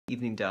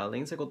Evening,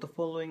 darlings. I got the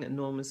following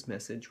anonymous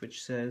message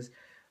which says,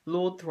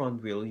 Lord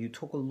Thronville, you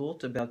talk a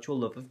lot about your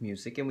love of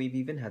music, and we've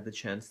even had the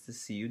chance to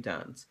see you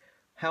dance.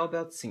 How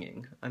about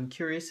singing? I'm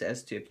curious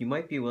as to if you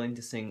might be willing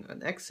to sing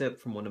an excerpt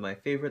from one of my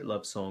favorite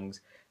love songs.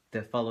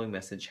 The following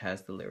message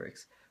has the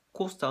lyrics. Of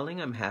course,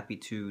 darling, I'm happy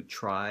to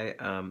try.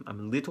 I'm a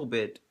little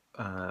bit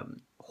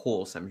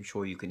hoarse. I'm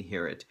sure you can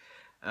hear it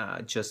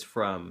just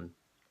from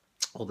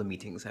all the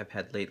meetings I've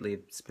had lately.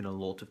 It's been a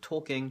lot of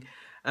talking.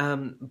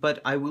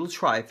 But I will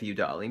try for you,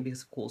 darling,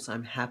 because of course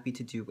I'm happy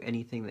to do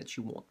anything that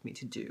you want me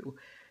to do.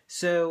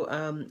 So,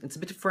 it's a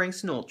bit of Frank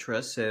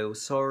Sinatra, so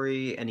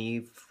sorry any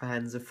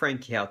fans of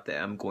Frankie out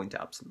there, I'm going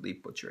to absolutely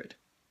butcher it.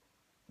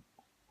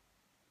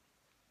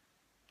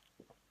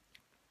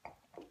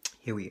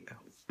 Here we go.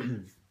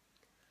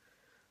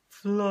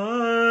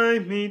 Fly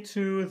me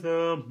to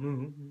the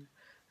moon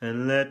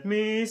and let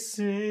me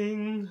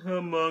sing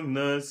among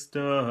the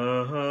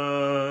stars.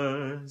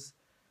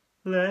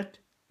 Let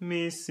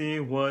me see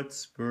what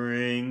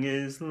spring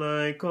is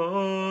like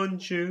on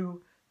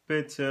Jupiter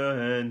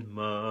and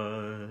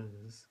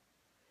Mars.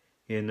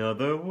 In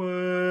other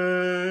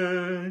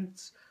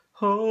words,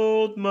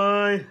 hold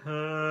my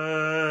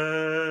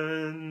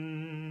hand.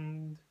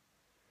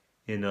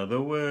 In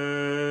other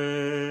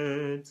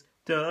words,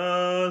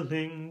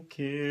 darling,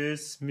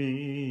 kiss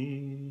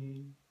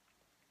me.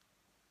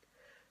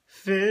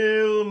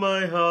 Fill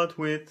my heart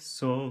with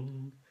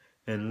song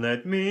and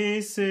let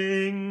me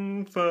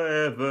sing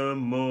forevermore.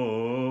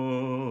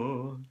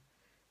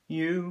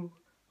 You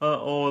are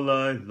all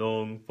I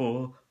long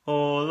for,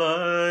 all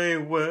I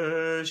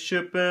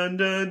worship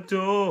and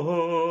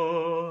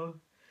adore.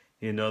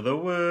 In other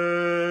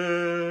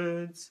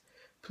words,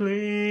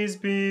 please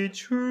be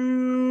true.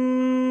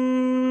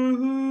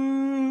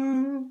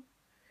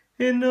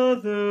 In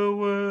other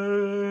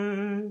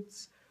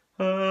words,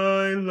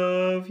 I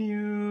love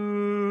you.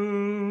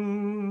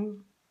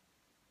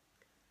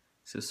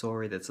 So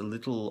sorry, that's a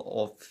little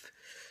off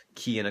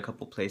key in a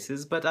couple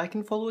places, but I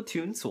can follow a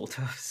tune, sort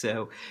of.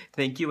 So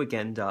thank you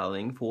again,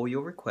 darling, for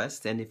your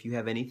request, and if you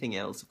have anything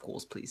else, of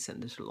course, please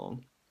send it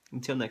along.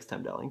 Until next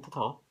time, darling,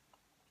 ta-ta.